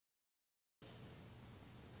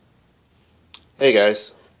Hey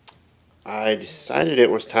guys, I decided it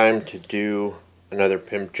was time to do another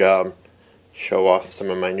pimp job, show off some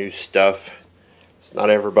of my new stuff. It's not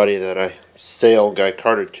everybody that I sell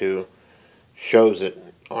Guycarta to shows it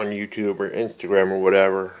on YouTube or Instagram or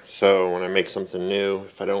whatever, so when I make something new,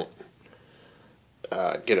 if I don't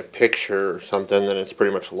get a picture or something, then it's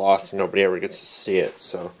pretty much lost and nobody ever gets to see it.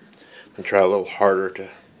 So I'm going to try a little harder to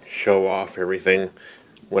show off everything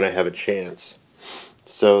when I have a chance.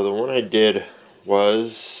 So the one I did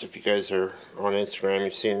was, if you guys are on Instagram,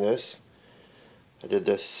 you've seen this. I did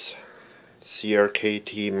this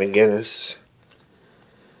CRKT McGinnis.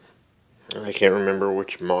 I can't remember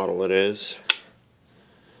which model it is.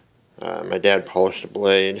 My dad polished the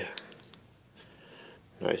blade.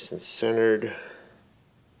 Nice and centered.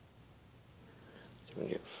 Let me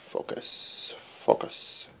get focus.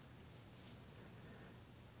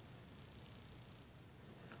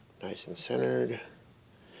 Nice and centered.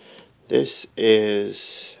 This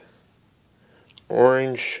is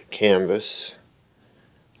orange canvas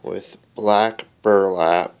with black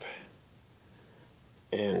burlap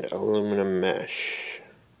and aluminum mesh.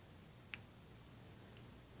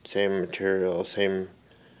 Same material, same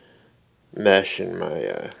mesh in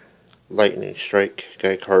my lightning strike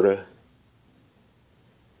Guycarta.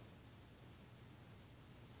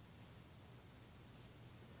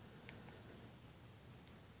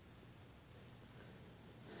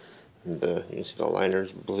 You can see the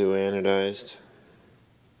liner's blue anodized.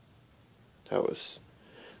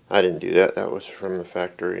 I didn't do that, that was from the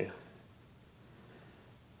factory.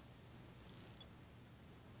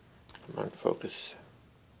 Come on, focus.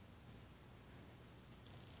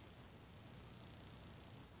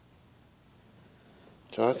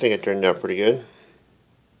 So I think it turned out pretty good.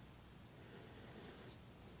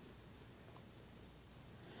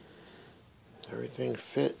 Everything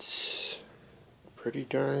fits pretty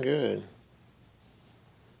darn good.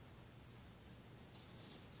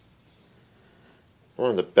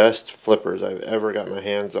 One of the best flippers I've ever got my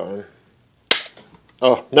hands on.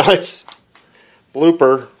 Oh, nice!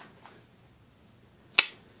 Blooper.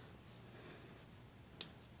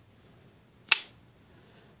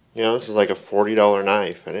 You know, this is like a $40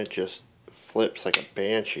 knife, and it just flips like a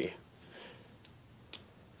banshee.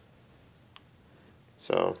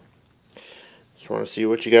 So, just want to see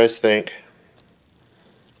what you guys think.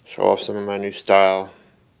 Show off some of my new style.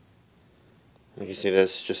 You can see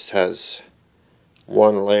this just has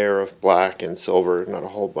one layer of black and silver, not a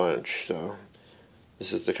whole bunch. So,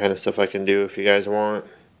 this is the kind of stuff I can do if you guys want.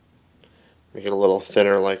 Make it a little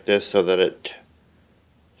thinner like this so that it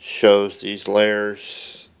shows these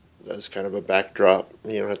layers as kind of a backdrop.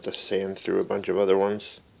 You don't have to sand through a bunch of other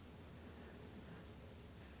ones.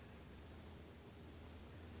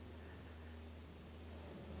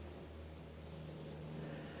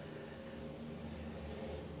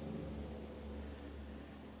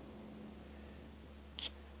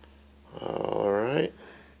 Alright,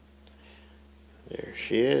 there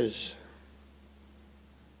she is.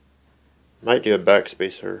 Might do a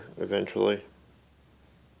backspacer eventually.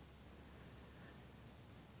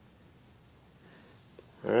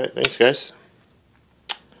 Alright, thanks guys.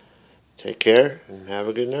 Take care and have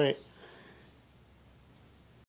a good night.